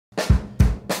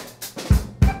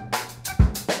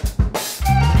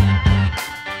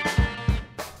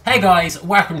Hey guys,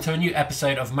 welcome to a new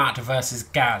episode of Matt vs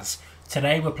Gaz.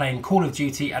 Today we're playing Call of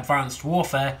Duty Advanced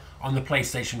Warfare on the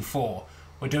PlayStation 4.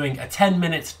 We're doing a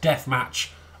 10-minute deathmatch.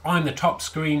 I'm the top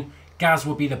screen, Gaz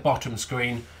will be the bottom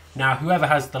screen. Now whoever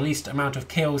has the least amount of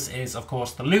kills is of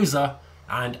course the loser,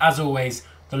 and as always,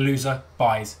 the loser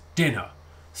buys dinner.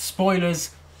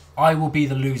 Spoilers, I will be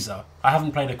the loser. I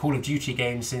haven't played a Call of Duty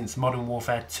game since Modern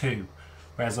Warfare 2,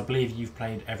 whereas I believe you've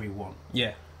played every one.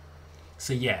 Yeah.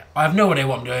 So yeah, I have no idea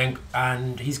what I'm doing,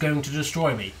 and he's going to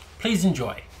destroy me. Please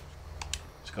enjoy.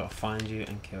 Just gotta find you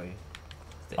and kill you.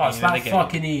 Oh, it's that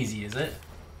fucking easy, is it?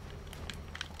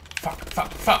 Fuck.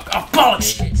 Oh,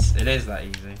 bollocks! It is that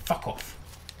easy. Fuck off.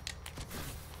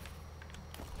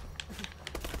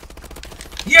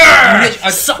 Yeah!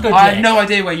 Suck a dick. I had no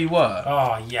idea where you were.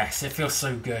 Oh, yes, it feels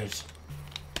so good.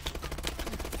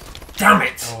 Damn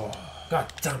it! Oh.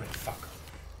 God damn it, fuck.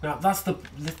 Now, that's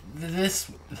this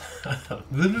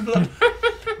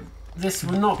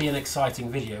will not be an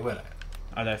exciting video, will it?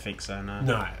 I don't think so, no.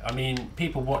 No, I mean,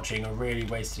 people watching are really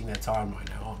wasting their time right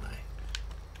now, aren't they?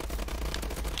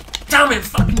 Damn it,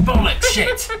 fucking bollocks,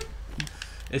 shit!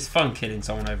 It's fun killing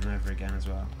someone over and over again as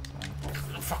well. So.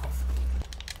 Oh, fuck off.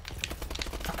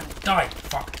 Fucking die,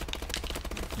 fuck.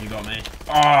 You got me.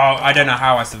 Oh, I don't know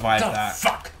how I survived that.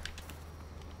 Fuck!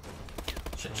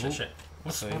 Shit.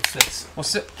 What's this?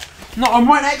 What's it? No, I'm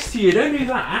right next to you, don't do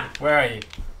that. Where are you?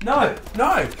 No!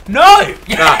 Yes!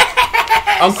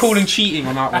 I'm calling cheating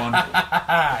on that one.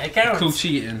 It counts. Cool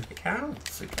cheating. It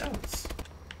counts.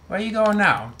 Where are you going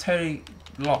now? I'm totally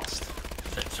lost.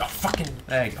 Oh, fucking...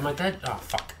 There you go. Am I dead? Oh,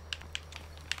 fuck.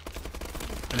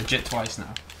 Legit twice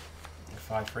now.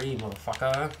 5-3,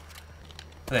 motherfucker.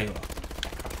 There you are.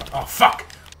 Oh, fuck!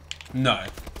 No.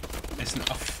 It's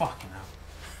not. Oh, fucking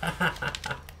hell.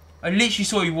 I literally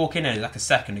saw you walk in there like a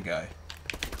second ago.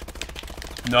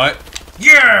 No.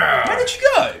 Yeah! Where did you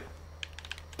go?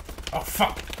 Oh,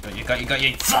 fuck. You got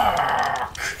you.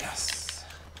 Fuck! Yes.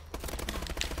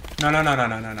 No. No. No. I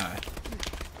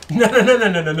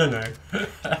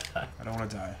don't want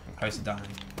to die. I'm close to dying.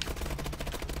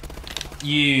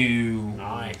 You.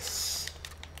 Nice.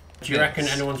 Do you reckon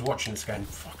anyone's watching this going,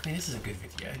 fuck me, this is a good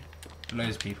video?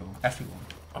 Loads of people. Everyone.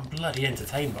 I'm bloody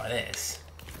entertained by this.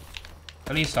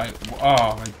 At least like,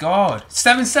 oh my god.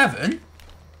 7-7?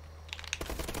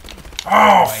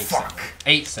 Oh, fuck.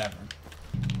 8-7.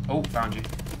 Oh, found you.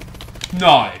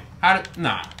 No. How did,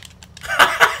 nah.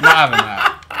 Not having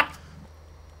that. I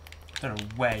don't know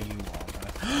where you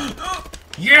are, bro.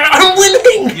 Yeah, I'm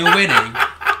winning! You're winning.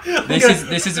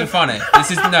 This isn't funny.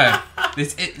 This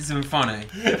isn't funny.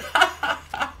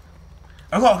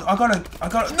 I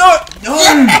got no!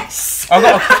 Yes!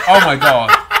 Oh my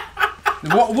god.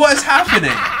 What is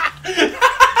happening? I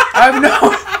have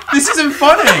no, this isn't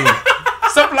funny.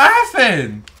 Stop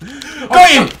laughing.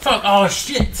 Got you! Fuck, oh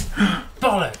shit.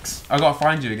 Bollocks. I gotta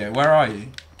find you again. Where are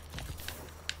you?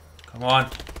 Come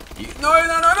on. No!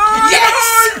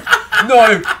 Yes!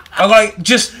 No!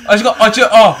 Just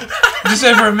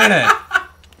over a minute.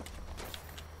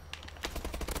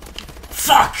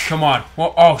 Fuck! Come on.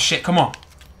 What? Oh shit, come on.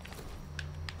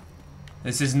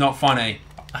 This is not funny.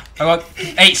 I got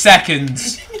 8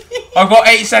 seconds. I've got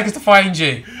 8 seconds to find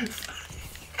you.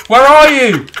 Where are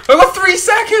you? I got 3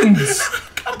 seconds.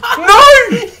 No!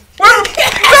 Where?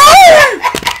 No!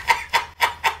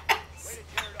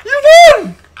 You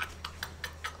won!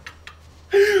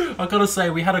 I gotta say,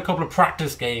 we had a couple of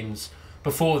practice games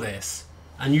before this,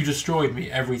 and you destroyed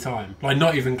me every time. Like,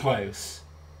 not even close.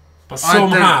 But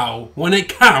somehow, when it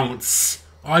counts,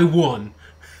 I won.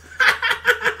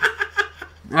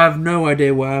 I have no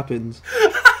idea what happened.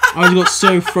 I just got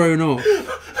so thrown off.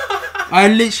 I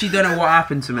literally don't know what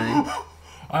happened to me.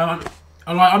 I'm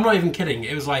not even kidding.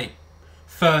 It was like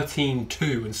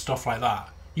 13-2 and stuff like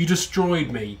that. You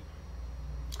destroyed me.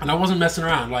 And I wasn't messing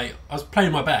around. Like, I was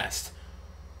playing my best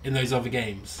in those other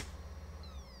games.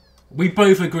 We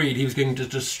both agreed he was going to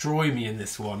destroy me in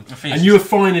this one. And you were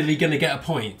finally going to get a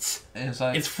point. It's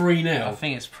 3-0. I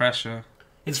think it's pressure.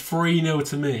 It's 3-0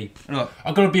 to me. Look,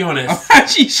 I've got to be honest. I'm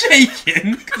actually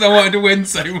shaking because I wanted to win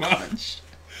so much.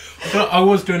 I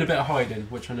was doing a bit of hiding,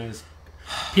 which I know is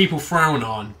people frown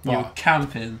on. You're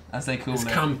camping, as they call it.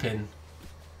 It's camping.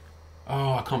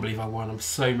 Oh, I can't believe I won. I'm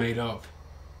so made up.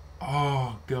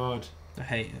 Oh, God. I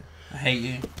hate it. I hate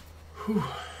you. Whew.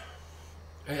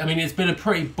 I mean, it's been a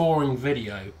pretty boring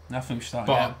video. Nothing starting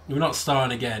But again. we're not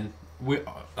starting again.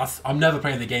 I'm never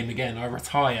playing the game again. I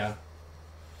retire.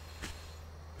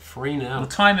 3-0. Well,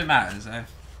 time it matters, eh?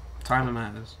 Time it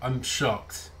matters. I'm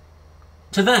shocked.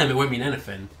 To them, it won't mean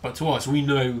anything. But to us, we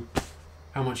know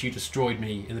how much you destroyed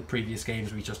me in the previous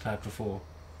games we just had before.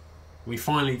 We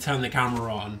finally turn the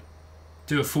camera on,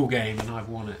 do a full game, and I've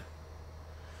won it.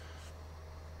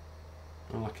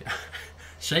 I like it.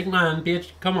 Shake my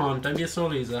hand, come on, don't be a sore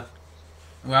loser.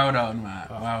 Well done, Matt.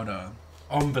 Well done.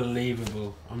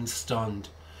 Unbelievable. I'm stunned.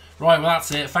 Right, well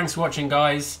that's it. Thanks for watching,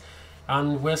 guys,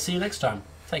 and we'll see you next time.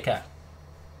 Take care.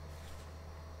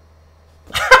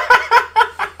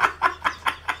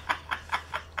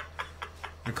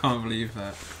 I can't believe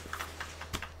that.